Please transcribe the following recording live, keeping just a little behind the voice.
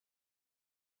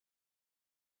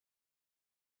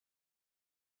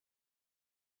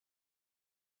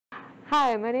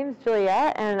Hi, my name is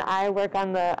Juliet, and I work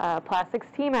on the plastics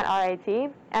team at RIT,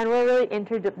 and we're a really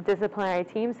interdisciplinary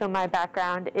team, so my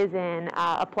background is in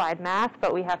applied math,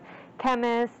 but we have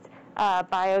chemists,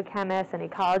 biochemists, and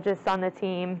ecologists on the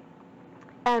team,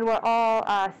 and we're all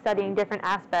studying different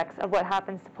aspects of what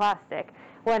happens to plastic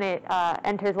when it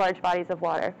enters large bodies of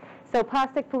water. So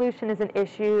plastic pollution is an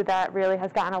issue that really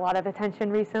has gotten a lot of attention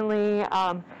recently.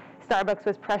 Starbucks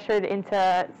was pressured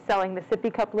into selling the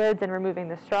sippy cup lids and removing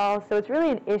the straws. So it's really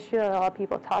an issue that a lot of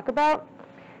people talk about,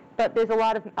 but there's a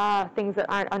lot of things that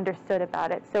aren't understood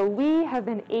about it. So we have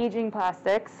been aging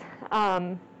plastics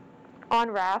on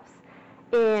rafts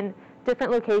in different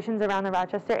locations around the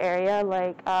Rochester area,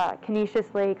 like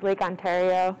Canisius Lake, Lake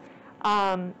Ontario,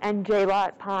 and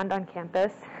J-Lot Pond on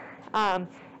campus. And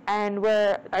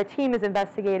our team is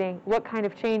investigating what kind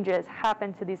of changes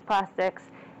happen to these plastics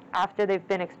after they've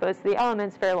been exposed to the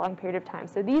elements for a long period of time.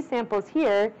 So these samples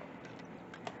here,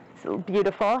 so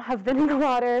beautiful, have been in the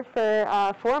water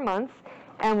for 4 months,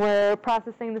 and we're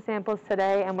processing the samples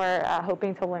today, and we're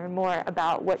hoping to learn more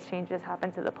about what changes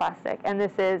happen to the plastic. And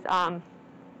this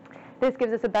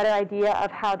gives us a better idea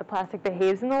of how the plastic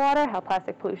behaves in the water, how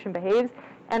plastic pollution behaves,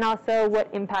 and also what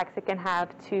impacts it can have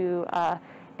to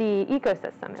the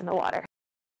ecosystem in the water.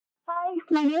 Hi,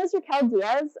 my name is Raquel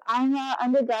Diaz. I'm an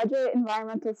undergraduate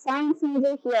environmental science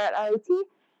major here at RIT,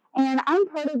 and I'm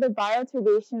part of the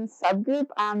bioturbation subgroup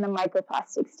on the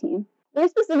microplastics team. We're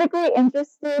specifically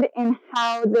interested in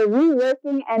how the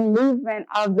reworking and movement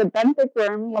of the benthic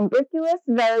worm Lumbriculus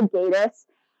variegatus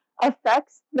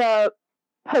affects the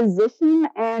position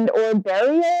and or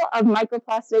burial of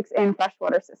microplastics in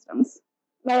freshwater systems.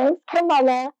 My name is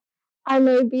Carmela. I'm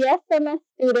a BSMS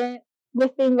student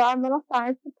with the Environmental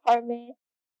Science Department.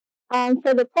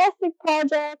 For the plastic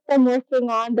project, I'm working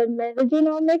on the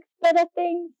metagenomics bit of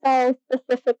things, so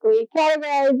specifically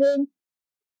categorizing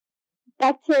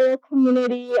bacterial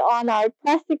community on our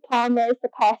plastic polymers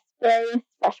across various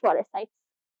freshwater sites.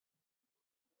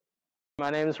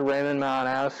 My name is Raymond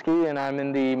Malinowski, and I'm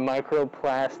in the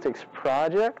microplastics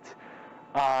project.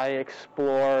 I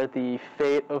explore the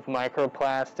fate of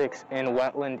microplastics in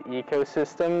wetland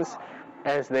ecosystems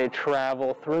as they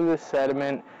travel through the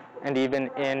sediment and even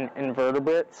in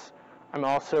invertebrates. I'm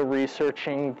also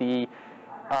researching the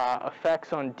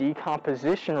effects on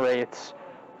decomposition rates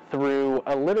through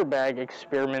a litter bag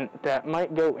experiment that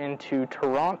might go into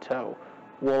Toronto.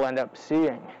 We'll end up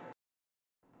seeing.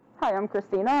 Hi, I'm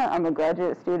Christina. I'm a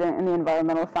graduate student in the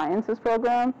Environmental Sciences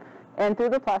program, and through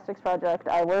the Plastics Project,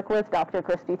 I work with Dr.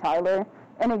 Christy Tyler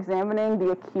in examining the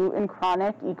acute and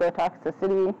chronic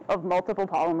ecotoxicity of multiple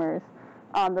polymers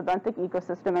on the benthic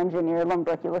ecosystem engineer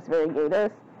Lumbriculus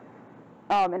variegatus.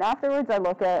 And afterwards, I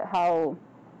look at how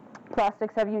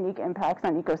plastics have unique impacts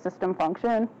on ecosystem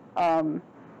function,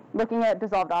 looking at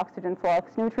dissolved oxygen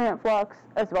flux, nutrient flux,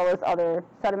 as well as other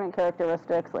sediment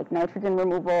characteristics like nitrogen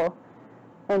removal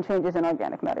and changes in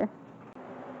organic matter.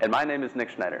 And my name is Nick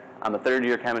Schneider. I'm a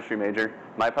third-year chemistry major.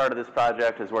 My part of this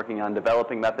project is working on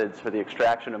developing methods for the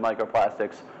extraction of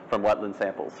microplastics from wetland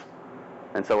samples.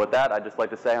 And so with that, I'd just like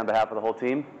to say on behalf of the whole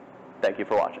team, thank you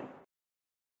for watching.